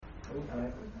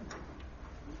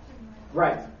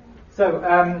Right.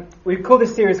 So we've called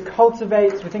this series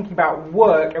Cultivate. We're thinking about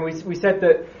work, and we said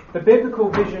that the biblical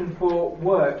vision for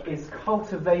work is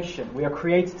cultivation. We are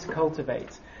created to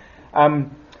cultivate.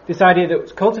 This idea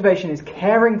that cultivation is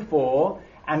caring for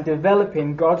and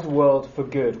developing God's world for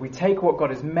good. We take what God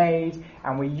has made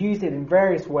and we use it in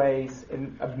various ways,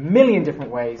 in a million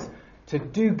different ways, to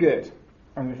do good.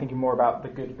 And we're thinking more about the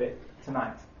good bit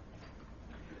tonight.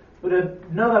 But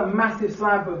another massive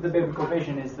slab of the biblical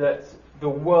vision is that the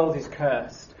world is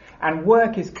cursed. And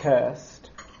work is cursed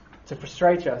to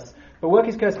frustrate us. But work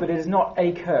is cursed, but it is not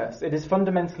a curse. It is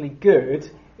fundamentally good.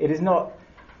 It is not...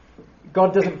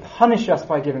 God doesn't punish us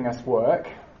by giving us work.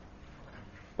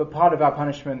 But part of our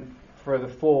punishment for the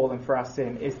fall and for our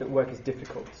sin is that work is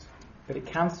difficult. But it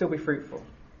can still be fruitful.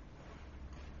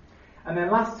 And then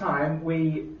last time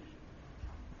we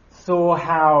saw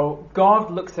how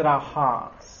God looks at our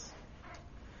hearts.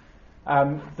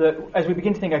 That as we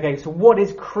begin to think, okay, so what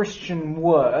is Christian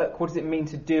work? What does it mean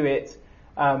to do it,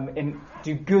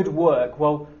 do good work?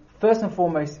 Well, first and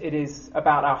foremost, it is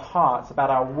about our hearts, about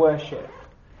our worship.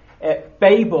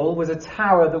 Babel was a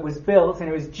tower that was built, and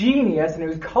it was genius, and it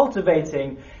was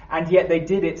cultivating, and yet they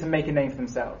did it to make a name for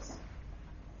themselves.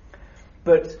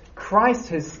 But Christ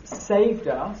has saved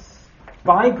us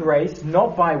by grace,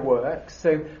 not by works,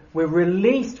 so we're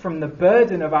released from the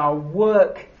burden of our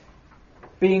work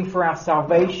being for our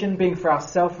salvation, being for our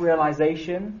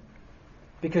self-realization,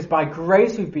 because by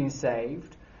grace we've been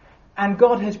saved, and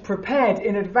God has prepared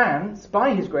in advance,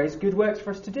 by His grace, good works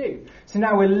for us to do. So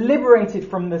now we're liberated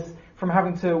from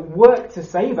having to work to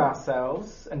save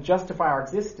ourselves and justify our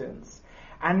existence,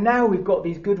 and now we've got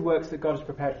these good works that God has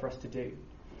prepared for us to do,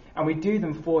 and we do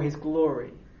them for His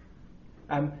glory.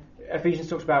 Ephesians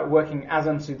talks about working as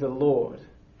unto the Lord,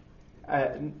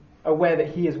 aware that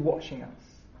He is watching us.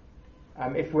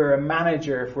 If we're a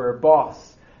manager, if we're a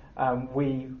boss,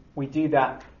 we do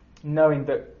that knowing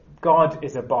that God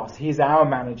is a boss. He's our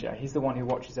manager. He's the one who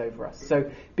watches over us.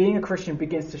 So being a Christian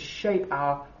begins to shape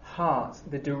our hearts,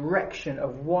 the direction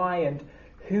of why and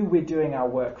who we're doing our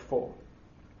work for.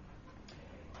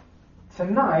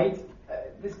 Tonight,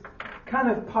 this kind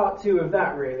of part 2 of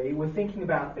that really, we're thinking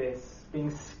about this,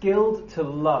 being skilled to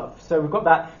love. So we've got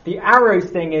that, the arrows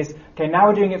thing is, okay, now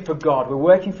we're doing it for God. We're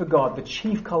working for God, the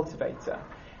chief cultivator.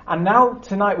 And now,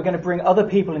 tonight, we're going to bring other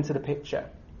people into the picture.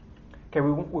 Okay,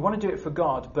 we want to do it for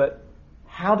God, but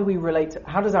how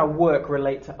does our work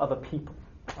relate to other people?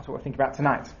 That's what we're thinking about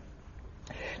tonight.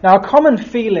 Now, a common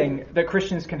feeling that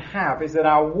Christians can have is that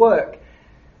our work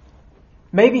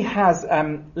maybe has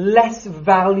less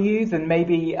value than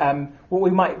maybe what we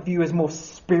might view as more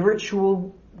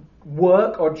spiritual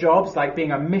work or jobs, like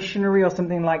being a missionary or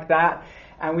something like that.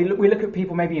 And we look at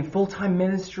people maybe in full-time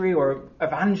ministry or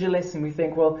evangelists, and we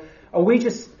think, well, are we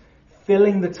just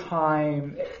filling the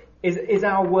time? Is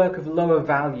our work of lower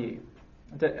value?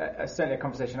 Certainly a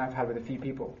conversation I've had with a few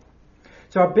people.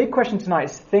 So our big question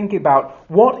tonight is think about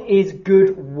what is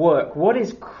good work? What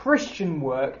is Christian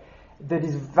work that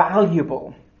is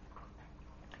valuable?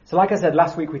 So like I said,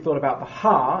 last week we thought about the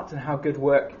heart and how good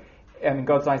work in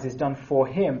God's eyes is done for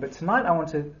Him. But tonight I want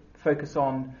to focus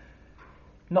on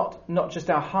not just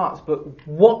our hearts, but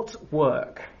what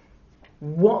work?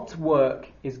 What work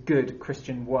is good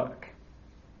Christian work?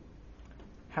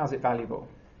 How's it valuable?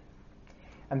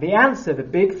 And the answer, the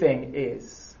big thing,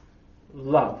 is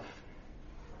love.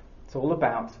 It's all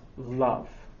about love.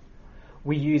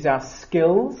 We use our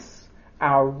skills,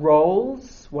 our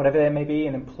roles, whatever they may be,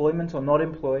 in employment or not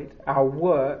employed, our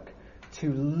work,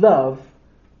 to love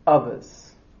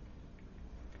others.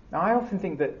 Now, I often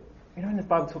think that, when the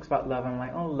Bible talks about love, I'm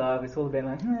like, oh, love, it's all a bit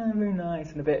like, very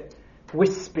nice, and a bit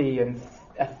wispy and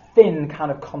a thin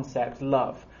kind of concept,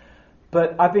 love.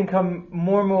 But I've become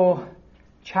more and more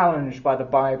challenged by the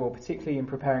Bible, particularly in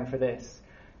preparing for this,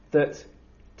 that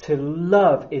to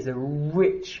love is a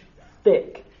rich,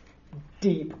 thick,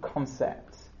 deep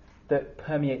concept that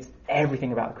permeates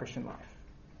everything about the Christian life.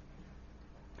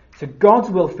 So God's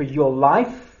will for your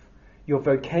life, your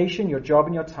vocation, your job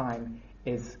and your time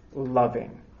is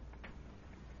loving.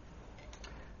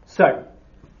 So,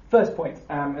 first point,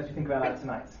 as we think about that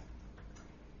tonight,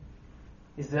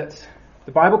 is that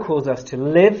the Bible calls us to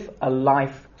live a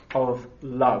life of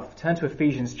love. Turn to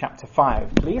Ephesians chapter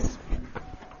 5, please.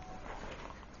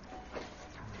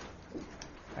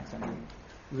 Thanks, Andrew.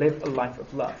 Live a life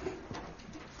of love.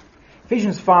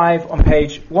 Ephesians 5 on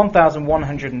page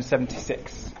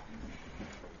 1176.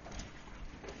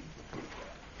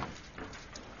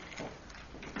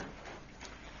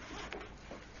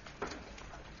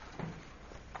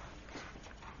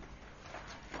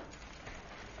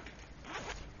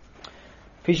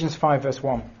 Ephesians 5 verse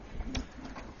 1.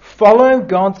 Follow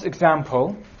God's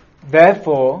example,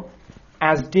 therefore,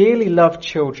 as dearly loved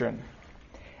children,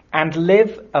 and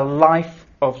live a life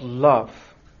of love,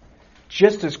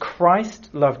 just as Christ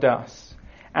loved us,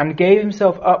 and gave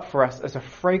himself up for us as a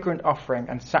fragrant offering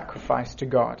and sacrifice to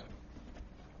God.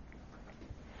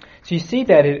 So you see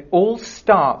that it all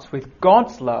starts with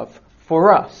God's love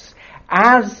for us.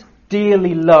 As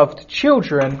dearly loved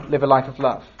children, live a life of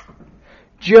love.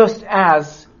 Just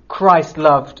as Christ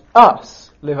loved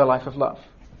us, live a life of love.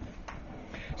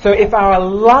 So if our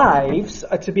lives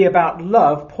are to be about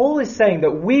love, Paul is saying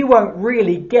that we won't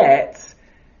really get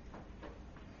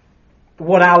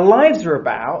what our lives are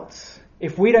about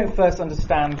if we don't first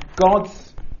understand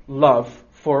God's love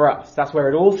for us. That's where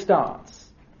it all starts.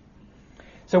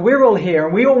 So we're all here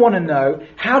and we all want to know,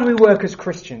 how do we work as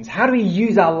Christians? How do we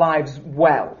use our lives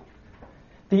well?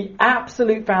 The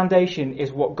absolute foundation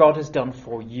is what God has done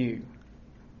for you.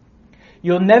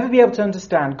 You'll never be able to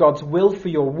understand God's will for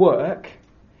your work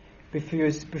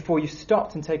before you've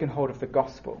stopped and taken hold of the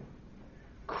gospel.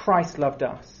 Christ loved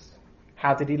us.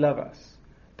 How did he love us?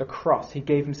 The cross. He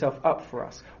gave himself up for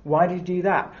us. Why did he do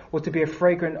that? Well, to be a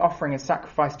fragrant offering and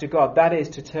sacrifice to God. That is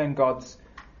to turn God's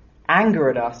anger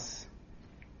at us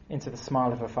into the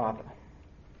smile of a father.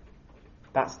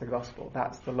 That's the gospel.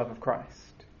 That's the love of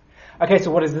Christ. Okay,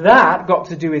 so what has that got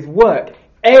to do with work?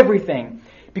 Everything.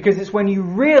 Because it's when you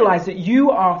realize that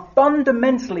you are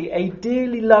fundamentally a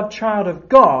dearly loved child of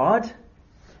God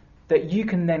that you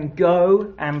can then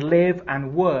go and live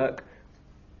and work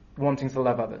wanting to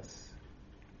love others.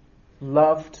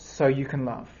 Loved so you can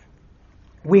love.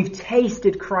 We've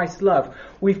tasted Christ's love.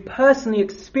 We've personally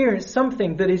experienced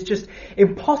something that is just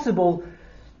impossible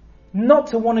not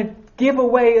to want to give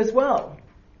away as well.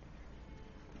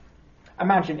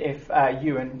 Imagine if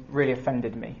Ewan really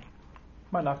offended me.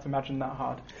 Might not have to imagine that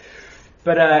hard.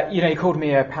 But, he called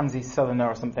me a pansy southerner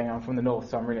or something. I'm from the north,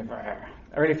 so I'm really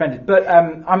offended. But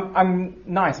I'm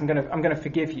nice. I'm going to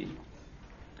forgive you.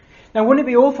 Now, wouldn't it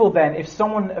be awful then if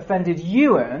someone offended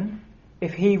Ewan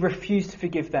if he refused to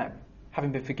forgive them,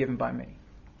 having been forgiven by me?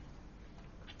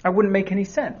 That wouldn't make any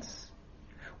sense.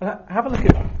 Well, have a look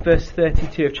at verse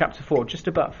 32 of chapter 4, just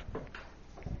above.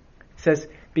 It says,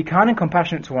 "Be kind and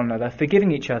compassionate to one another,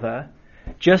 forgiving each other,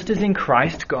 just as in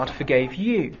Christ God forgave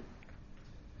you."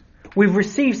 We've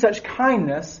received such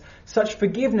kindness, such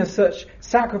forgiveness, such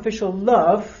sacrificial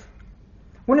love.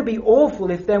 Wouldn't it be awful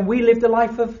if then we lived a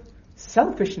life of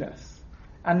selfishness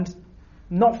and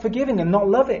not forgiving and not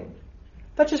loving?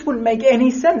 That just wouldn't make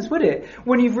any sense, would it?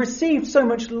 When you've received so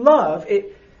much love,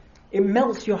 it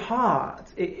melts your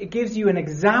heart. It gives you an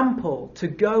example to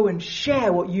go and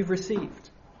share what you've received.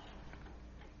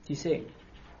 Do you see?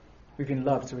 We've been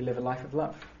loved, so we live a life of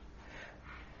love.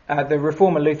 The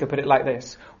reformer Luther put it like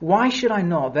this: "Why should I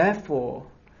not, therefore,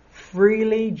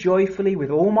 freely, joyfully, with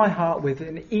all my heart, with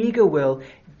an eager will,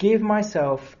 give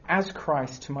myself as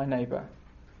Christ to my neighbour,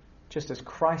 just as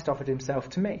Christ offered himself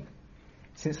to me,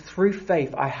 since through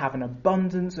faith I have an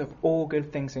abundance of all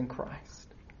good things in Christ."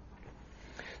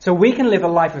 So we can live a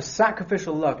life of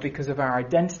sacrificial love because of our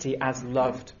identity as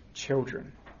loved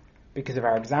children, because of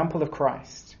our example of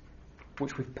Christ,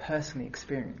 which we've personally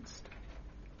experienced.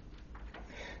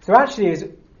 So actually, is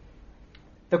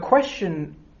the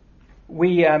question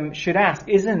we should ask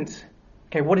isn't,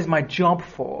 okay, what is my job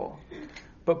for?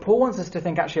 But Paul wants us to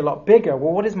think actually a lot bigger.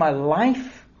 Well, what is my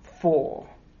life for?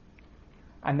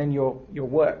 And then your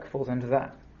work falls under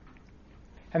that.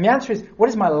 And the answer is, what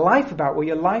is my life about? Well,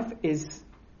 your life is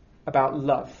about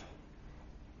love,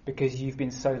 because you've been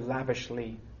so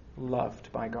lavishly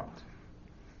loved by God.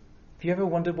 Have you ever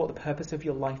wondered what the purpose of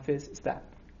your life is? It's that,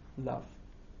 love,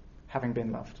 having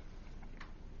been loved.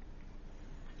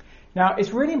 Now,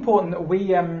 it's really important that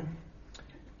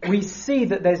we see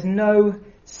that there's no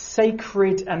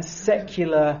sacred and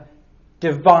secular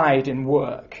divide in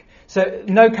work. So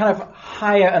no kind of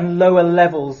higher and lower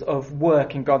levels of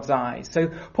work in God's eyes. So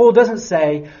Paul doesn't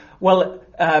say, well,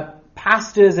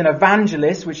 pastors and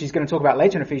evangelists, which he's going to talk about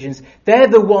later in Ephesians, they're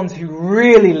the ones who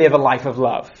really live a life of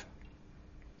love.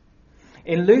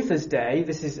 In Luther's day,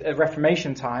 this is a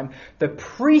Reformation time, the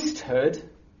priesthood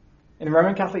in the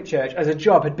Roman Catholic Church as a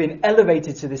job had been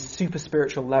elevated to this super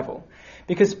spiritual level.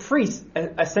 Because priests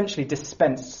essentially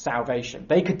dispensed salvation.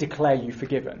 They could declare you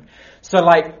forgiven. So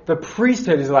the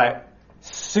priesthood is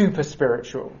super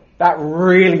spiritual. That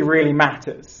really, really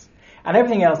matters. And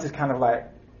everything else is kind of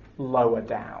lower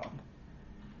down.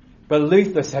 But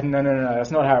Luther said, no,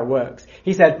 that's not how it works.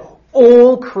 He said,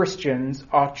 all Christians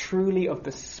are truly of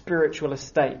the spiritual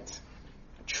estate,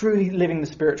 truly living the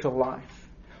spiritual life.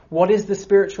 What is the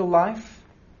spiritual life?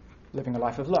 Living a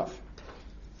life of love.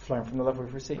 flowing from the love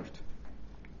we've received.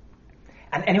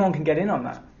 And anyone can get in on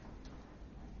that.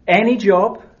 Any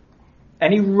job,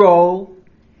 any role,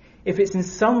 if it's in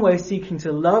some way seeking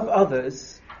to love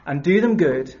others and do them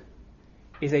good,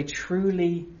 is a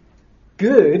truly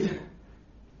good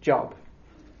job.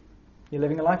 You're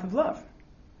living a life of love.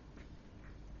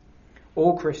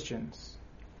 All Christian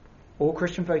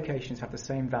vocations have the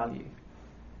same value.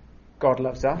 God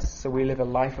loves us, so we live a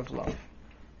life of love.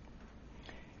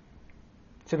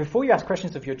 So before you ask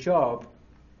questions of your job,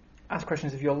 ask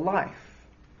questions of your life.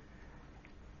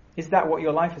 Is that what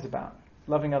your life is about?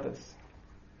 Loving others?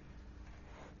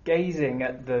 Gazing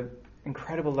at the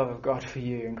incredible love of God for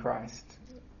you in Christ,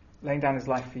 laying down his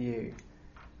life for you,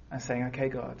 and saying, okay,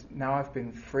 God, now I've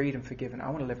been freed and forgiven. I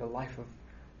want to live a life of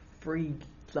free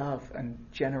love and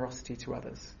generosity to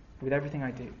others with everything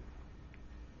I do.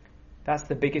 That's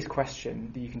the biggest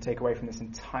question that you can take away from this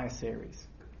entire series.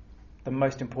 The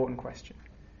most important question.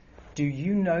 Do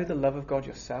you know the love of God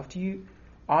yourself?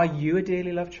 Are you a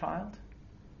dearly loved child?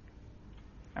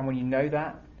 And when you know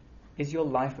that, is your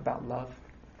life about love?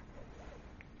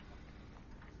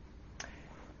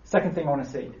 Second thing I want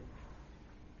to see.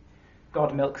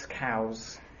 God milks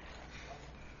cows.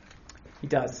 He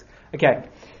does. Okay.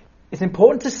 It's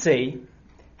important to see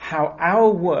how our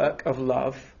work of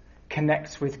love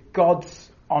connects with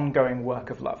God's ongoing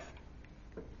work of love.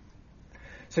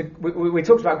 So we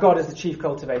talked about God as the chief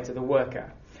cultivator, the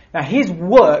worker. Now his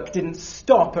work didn't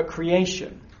stop at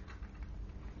creation,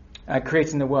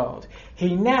 creating the world.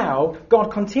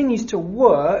 God continues to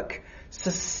work,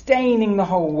 sustaining the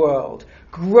whole world,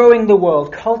 growing the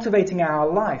world, cultivating our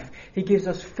life. He gives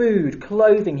us food,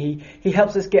 clothing. He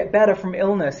helps us get better from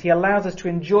illness. He allows us to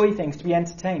enjoy things, to be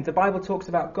entertained. The Bible talks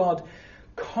about God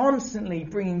constantly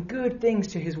bringing good things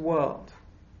to his world.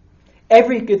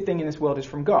 Every good thing in this world is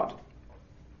from God.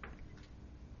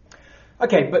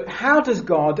 Okay, but how does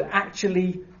God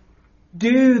actually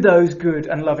do those good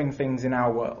and loving things in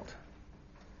our world?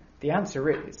 The answer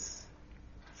is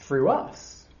through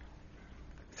us,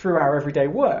 through our everyday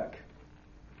work.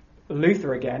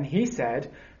 Luther again, he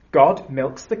said, God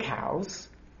milks the cows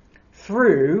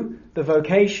through the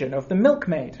vocation of the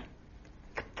milkmaid.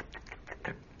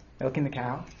 Milking the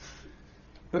cow.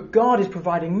 But God is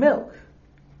providing milk.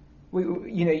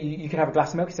 You could have a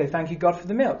glass of milk and say, thank you, God, for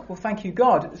the milk. Well, thank you,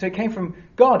 God. So it came from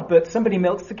God, but somebody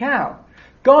milks the cow.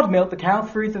 God milked the cow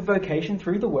through the vocation,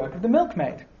 through the work of the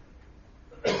milkmaid.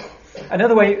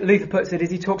 Another way Luther puts it is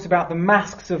he talks about the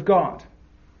masks of God.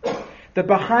 That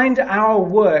behind our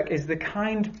work is the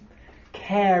kind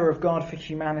care of God for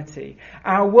humanity.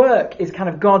 Our work is kind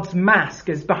of God's mask,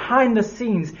 as behind the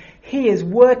scenes, he is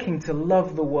working to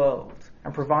love the world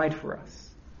and provide for us.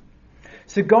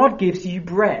 So God gives you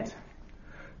bread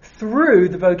through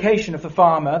the vocation of the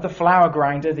farmer, the flour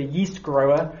grinder, the yeast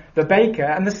grower, the baker,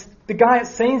 and the guy at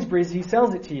Sainsbury's who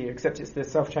sells it to you, except it's the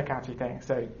self-checkouty thing.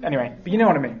 So anyway, but you know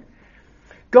what I mean.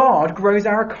 God grows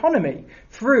our economy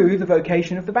through the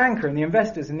vocation of the banker and the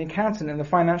investors and the accountant and the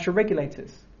financial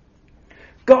regulators.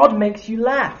 God makes you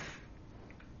laugh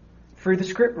through the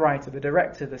scriptwriter, the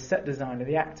director, the set designer,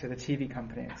 the actor, the TV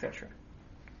company, etc.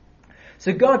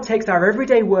 So God takes our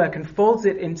everyday work and folds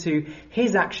it into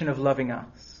his action of loving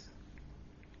us.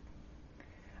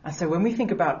 And so when we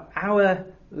think about our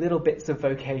little bits of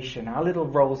vocation, our little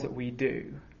roles that we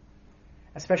do,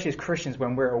 especially as Christians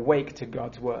when we're awake to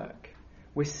God's work,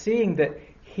 we're seeing that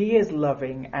he is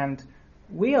loving and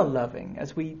we are loving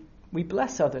as we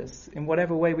bless others in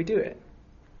whatever way we do it.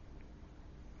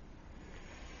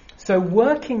 So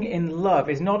working in love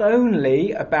is not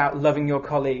only about loving your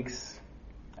colleagues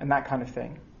and that kind of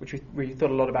thing, which we thought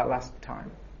a lot about last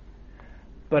time.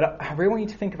 But I really want you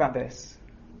to think about this.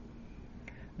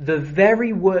 The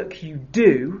very work you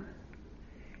do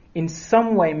in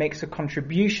some way makes a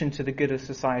contribution to the good of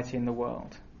society and the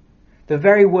world. The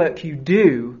very work you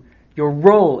do, your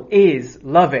role is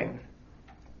loving.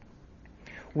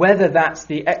 Whether that's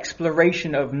the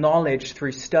exploration of knowledge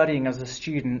through studying as a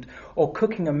student, or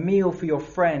cooking a meal for your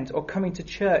friend, or coming to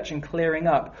church and clearing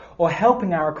up, or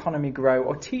helping our economy grow,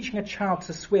 or teaching a child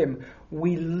to swim,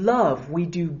 we love, we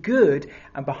do good,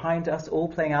 and behind us all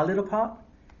playing our little part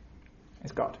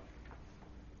is God.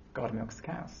 God milks the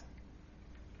cows.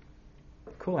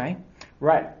 Cool, eh?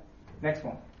 Right, next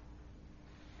one.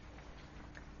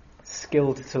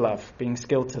 Skilled to love, being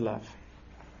skilled to love.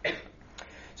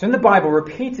 So in the Bible,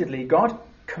 repeatedly, God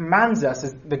commands us,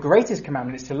 as the greatest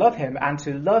commandment is to love him and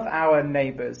to love our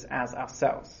neighbours as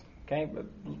ourselves. Okay?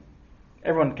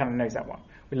 Everyone kind of knows that one.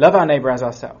 We love our neighbour as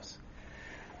ourselves.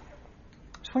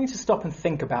 I just want you to stop and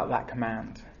think about that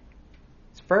command.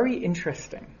 It's very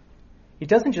interesting. He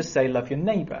doesn't just say love your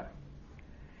neighbour.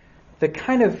 the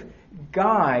kind of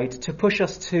guide to push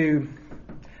us to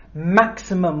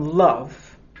maximum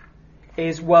love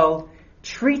is, well,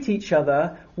 treat each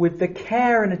other with the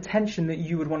care and attention that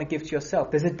you would want to give to yourself.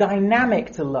 There's a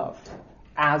dynamic to love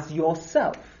as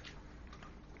yourself.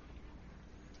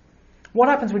 What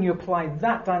happens when you apply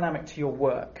that dynamic to your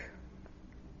work?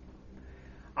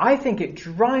 I think it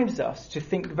drives us to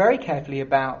think very carefully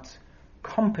about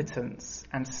competence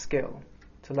and skill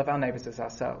to love our neighbours as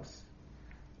ourselves.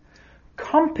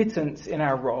 Competence in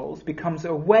our roles becomes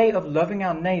a way of loving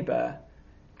our neighbour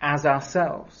as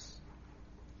ourselves.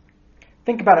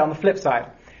 Think about it on the flip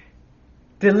side.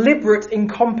 Deliberate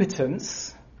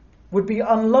incompetence would be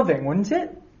unloving, wouldn't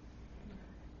it?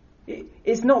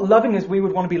 It's not loving as we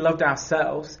would want to be loved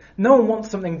ourselves. No one wants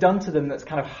something done to them that's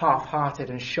kind of half-hearted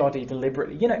and shoddy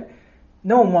deliberately.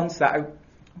 No one wants that. I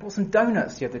bought some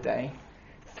donuts the other day.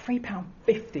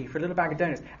 £3.50 for a little bag of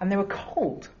donuts. And they were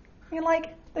cold. You're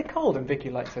like, they're cold. And Vicky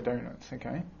likes her donuts,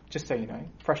 okay? Just so you know.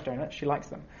 Fresh donuts, she likes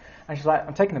them. And she's like,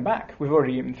 I'm taking them back. We've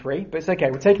already eaten 3, but it's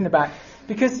okay. We're taking them back.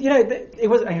 Because, it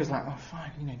was, and he was like, oh,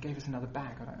 fine, gave us another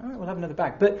bag. I'm like, all right, we'll have another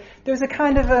bag. But there was a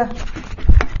kind of a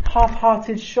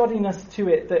half-hearted shoddiness to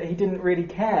it that he didn't really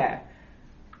care.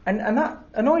 And that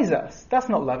annoys us. That's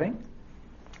not loving.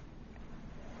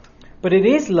 But it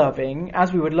is loving,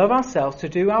 as we would love ourselves, to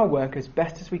do our work as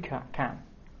best as we can,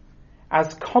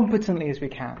 as competently as we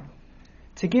can,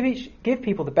 to give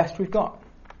people the best we've got.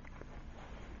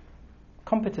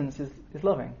 Competence is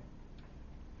loving.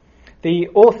 The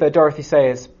author, Dorothy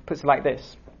Sayers, puts it like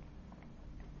this.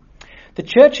 The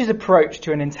church's approach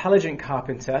to an intelligent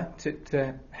carpenter,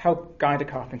 to help guide a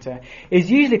carpenter,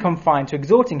 is usually confined to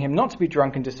exhorting him not to be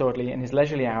drunk and disorderly in his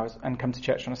leisurely hours and come to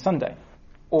church on a Sunday.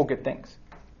 All good things.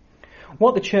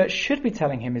 What the church should be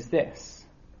telling him is this,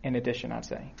 in addition, I'd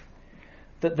say,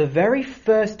 that the very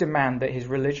first demand that his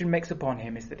religion makes upon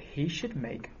him is that he should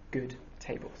make good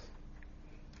tables.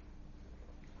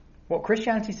 What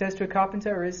Christianity says to a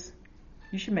carpenter is,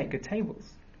 you should make good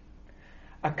tables.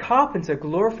 A carpenter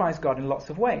glorifies God in lots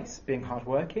of ways, being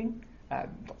hardworking,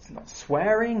 not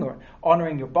swearing or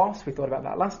honouring your boss. We thought about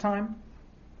that last time.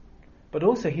 But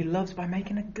also he loves by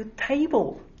making a good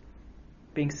table,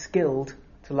 being skilled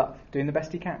to love, doing the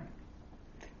best he can.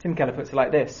 Tim Keller puts it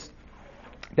like this.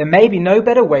 There may be no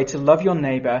better way to love your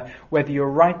neighbour, whether you're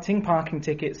writing parking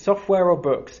tickets, software or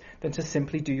books, than to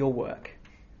simply do your work.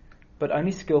 But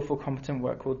only skillful, competent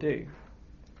work will do.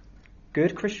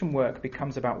 Good Christian work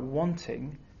becomes about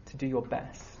wanting to do your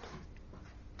best.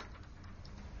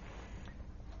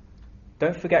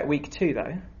 Don't forget week 2,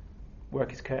 though.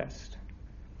 Work is cursed.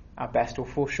 Our best will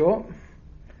fall short.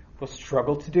 We'll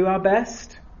struggle to do our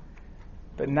best.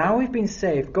 But now we've been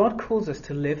saved, God calls us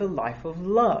to live a life of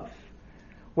love,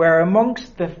 where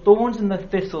amongst the thorns and the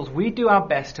thistles, we do our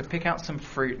best to pick out some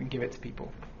fruit and give it to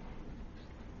people.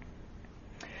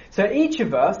 So each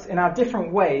of us, in our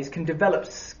different ways, can develop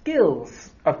skills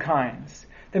of kinds.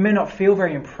 They may not feel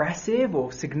very impressive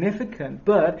or significant,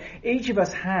 but each of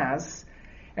us has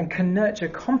and can nurture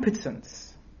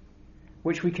competence,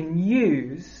 which we can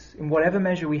use, in whatever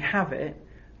measure we have it,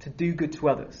 to do good to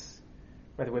others.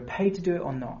 Whether we're paid to do it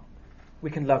or not,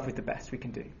 we can love with the best we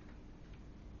can do.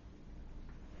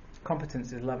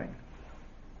 Competence is loving.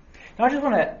 Now I just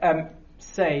want to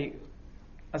say,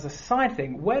 as a side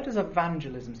thing, where does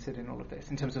evangelism sit in all of this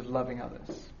in terms of loving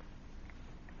others?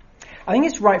 I think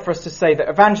it's right for us to say that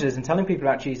evangelism, telling people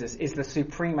about Jesus, is the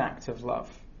supreme act of love.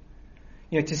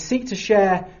 To seek to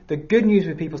share the good news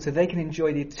with people so they can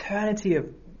enjoy the eternity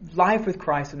of life with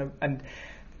Christ and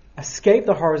escape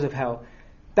the horrors of hell.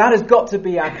 That has got to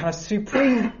be our kind of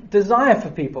supreme desire for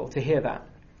people to hear that.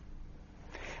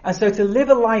 And so to live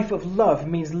a life of love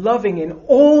means loving in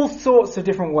all sorts of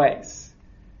different ways.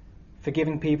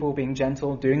 Forgiving people, being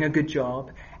gentle, doing a good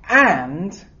job.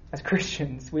 And, as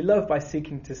Christians, we love by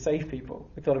seeking to save people.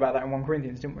 We thought about that in 1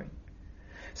 Corinthians, didn't we?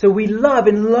 So we love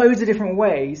in loads of different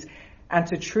ways. And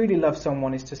to truly love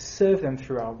someone is to serve them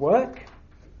through our work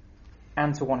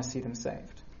and to want to see them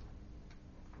saved.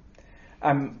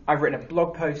 I've written a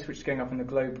blog post which is going up on the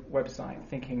Globe website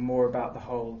thinking more about the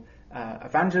whole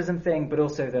evangelism thing, but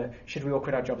also the should we all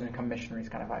quit our jobs and become missionaries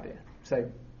kind of idea. So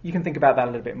you can think about that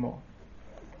a little bit more.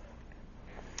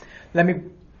 Let me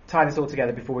tie this all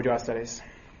together before we do our studies.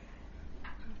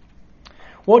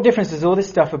 What difference does all this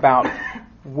stuff about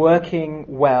working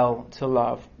well to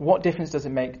love, what difference does it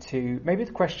make to maybe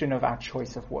the question of our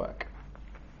choice of work?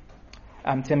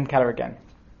 Tim Keller again.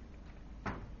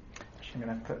 Actually, I'm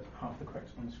going to put half the quotes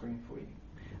on the screen for you.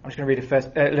 I'm just going to read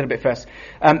it a little bit first.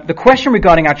 The question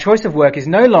regarding our choice of work is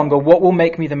no longer what will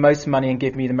make me the most money and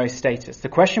give me the most status. The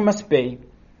question must be,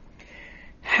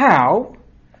 how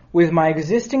with my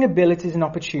existing abilities and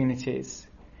opportunities,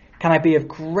 can I be of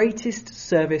greatest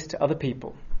service to other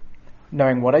people,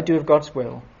 knowing what I do of God's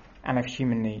will and of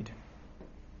human need?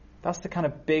 That's the kind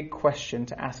of big question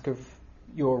to ask of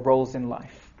your roles in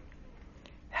life.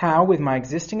 How, with my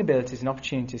existing abilities and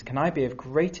opportunities, can I be of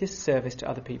greatest service to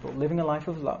other people, living a life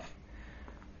of love,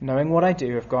 knowing what I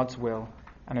do of God's will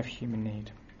and of human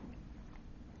need?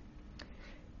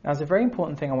 Now, there's a very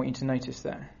important thing I want you to notice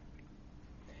there,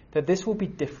 that this will be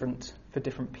different for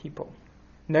different people.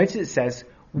 Notice it says,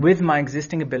 with my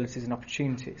existing abilities and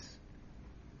opportunities.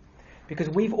 Because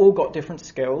we've all got different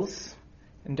skills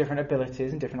and different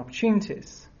abilities and different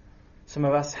opportunities. Some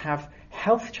of us have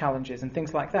health challenges and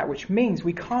things like that, which means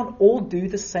we can't all do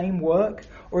the same work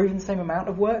or even the same amount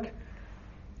of work.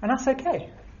 And that's okay.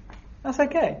 That's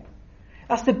okay.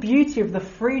 That's the beauty of the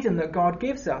freedom that God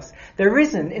gives us. There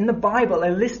isn't in the Bible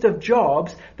a list of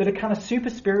jobs that are kind of super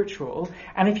spiritual,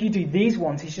 and if you do these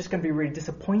ones, he's just going to be really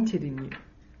disappointed in you.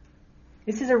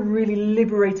 This is a really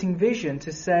liberating vision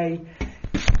to say,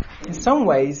 in some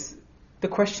ways, the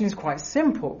question is quite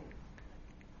simple.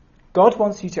 God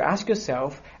wants you to ask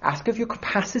yourself, ask of your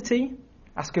capacity,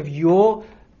 ask of your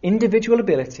individual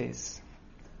abilities,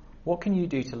 what can you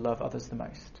do to love others the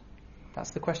most?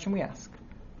 That's the question we ask.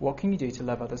 What can you do to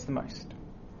love others the most?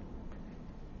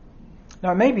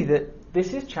 Now, it may be that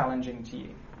this is challenging to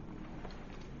you.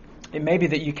 It may be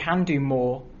that you can do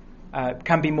more,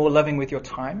 can be more loving with your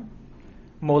time,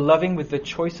 more loving with the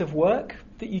choice of work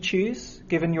that you choose,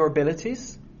 given your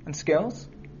abilities and skills.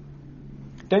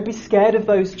 Don't be scared of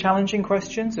those challenging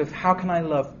questions of how can I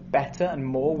love better and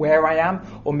more where I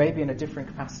am, or maybe in a different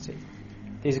capacity.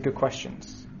 These are good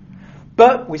questions.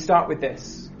 But we start with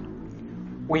this.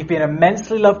 We've been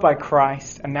immensely loved by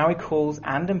Christ, and now he calls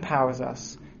and empowers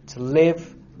us to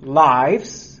live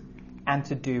lives and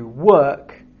to do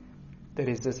work that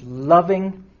is as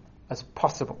loving as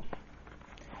possible,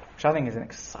 which I think is an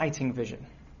exciting vision.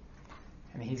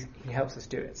 And he helps us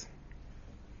do it.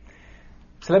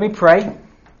 So let me pray,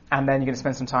 and then you're going to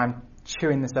spend some time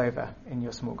chewing this over in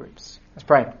your small groups. Let's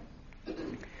pray.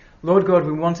 Lord God,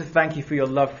 we want to thank you for your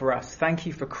love for us. Thank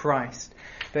you for Christ,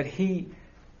 that he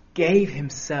gave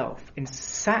himself in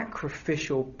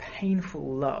sacrificial,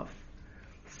 painful love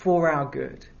for our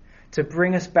good, to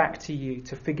bring us back to you,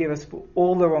 to forgive us for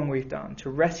all the wrong we've done, to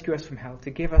rescue us from hell, to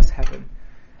give us heaven,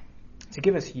 to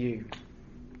give us you,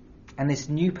 and this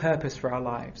new purpose for our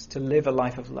lives, to live a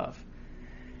life of love.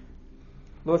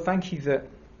 Lord, thank you that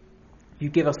you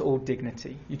give us all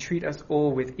dignity. You treat us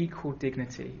all with equal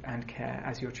dignity and care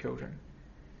as your children.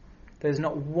 There's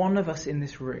not one of us in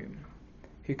this room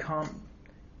who can't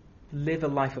live a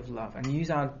life of love and use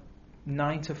our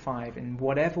 9 to 5 in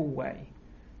whatever way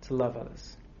to love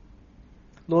others.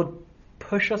 Lord,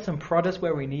 push us and prod us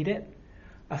where we need it.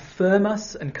 Affirm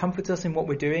us and comfort us in what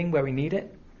we're doing where we need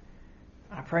it.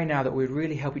 I pray now that we'd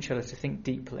really help each other to think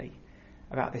deeply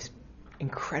about this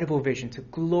incredible vision to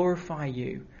glorify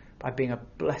you by being a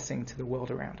blessing to the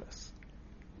world around us.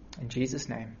 In Jesus'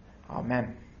 name,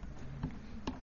 amen.